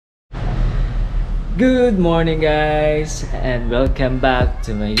Good morning guys and welcome back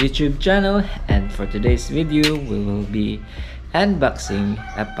to my YouTube channel, and for today's video we will be unboxing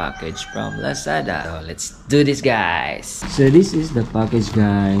a package from Lazada. So let's do this guys. So this is the package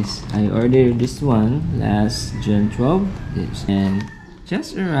guys. I ordered this one last June 12 and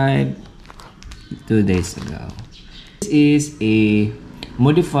just arrived 2 days ago. This is a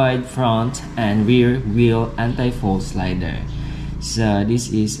modified front and rear wheel anti-fall slider. So this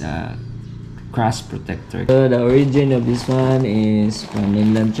is a crash protector. So the origin of this one is from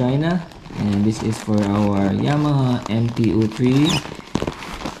mainland China, and this is for our Yamaha MTO3.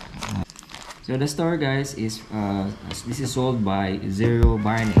 So the store guys is this is sold by Zero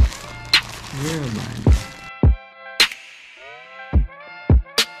Barney. Zero Barney.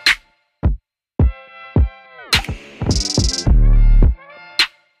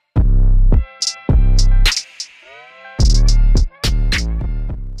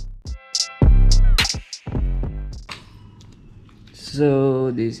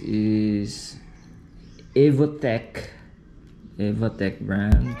 So this is Evotech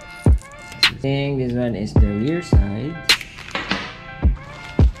brand. I think this one is the rear side,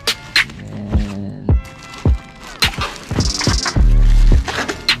 and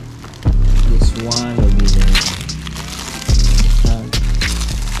this one will be the front.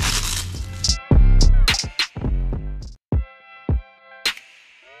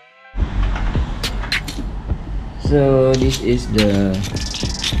 So this is the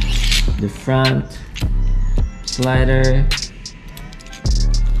front slider,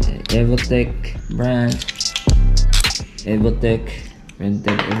 Evotech brand, Evotech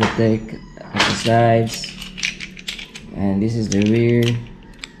at the sides, and this is the rear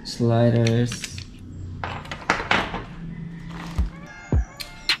sliders.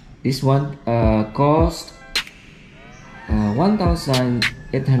 This one cost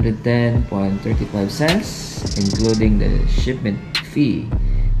 1,810.35 cents, including the shipment fee,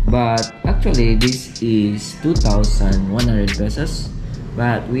 but actually this is 2,100 pesos.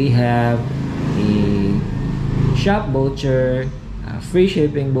 But we have a shop voucher, a free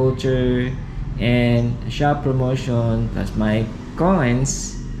shipping voucher, and a shop promotion plus my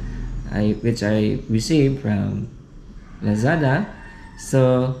coins which I received from Lazada.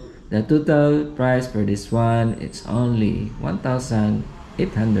 So the total price for this one, it's only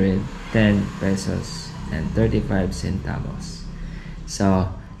 1,810 pesos and 35 centavos. So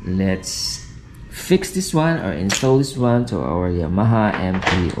let's fix this one or install this one to our Yamaha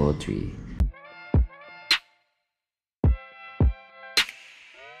MTO3.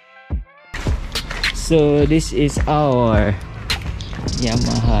 So this is our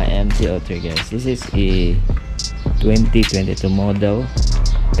Yamaha MTO3 guys. This is a 2022 model,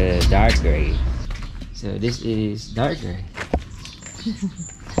 dark gray. So this is dark gray.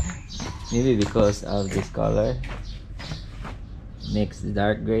 Maybe because of this color makes the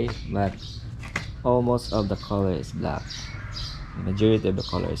dark gray, but almost of the color is black. The majority of the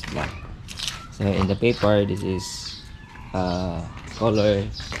color is black. So in the paper, this is color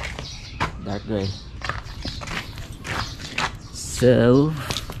dark gray. So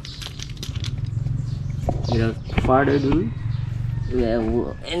without further ado, we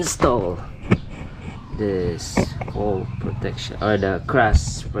will install this fall protection or the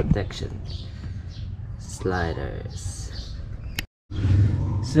crash protection sliders.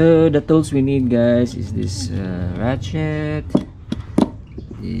 So the tools we need guys is this ratchet,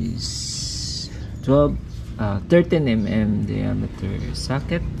 this 13 mm diameter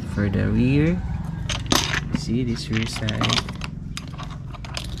socket for the rear. See this rear side,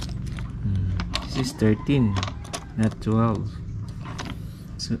 this is 13 not 12,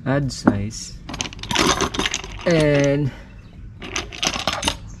 so add size, and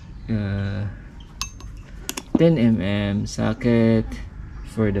 10 mm socket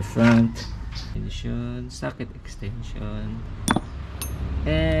for the front extension, socket extension,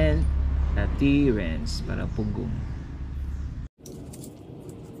 and a T-wrench para pugong.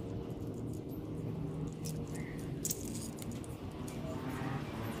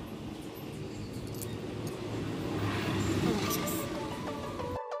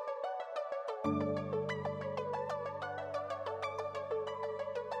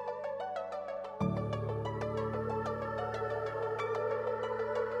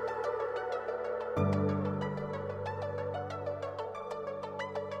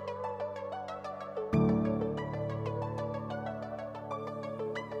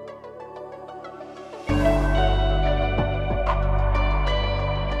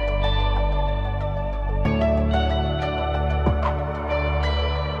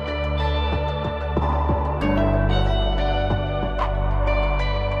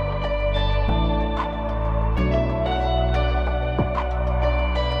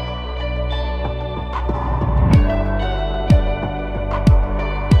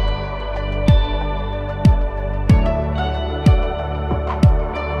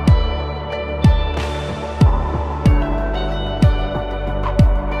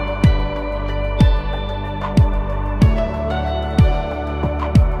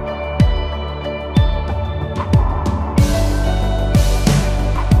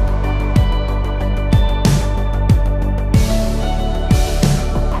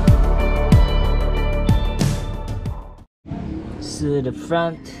 So the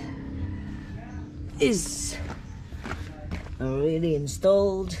front is already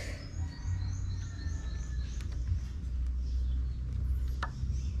installed.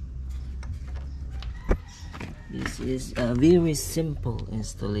 This is a very simple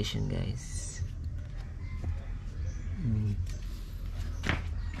installation, guys.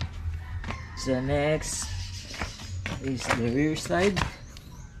 So next is the rear side.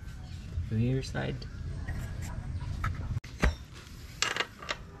 Rear side.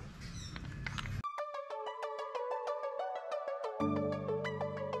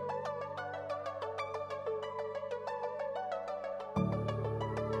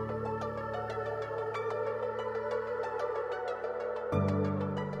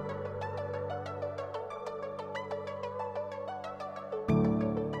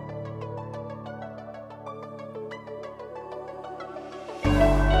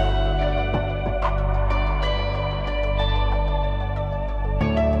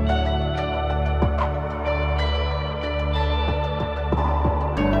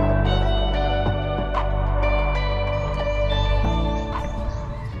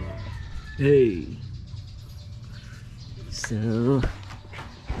 Hey, so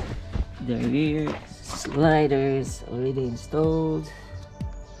the rear sliders already installed.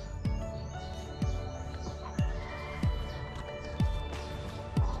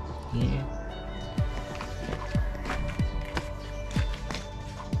 Here.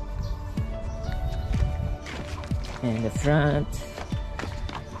 And the front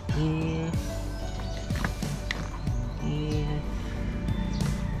here. Here.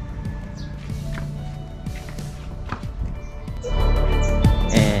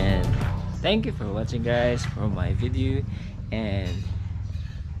 Thank you for watching, guys, for my video, and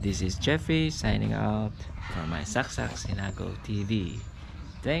this is Jeffrey signing out for my Saksak Sinago TV.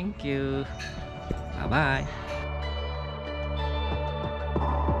 Thank you. Bye bye.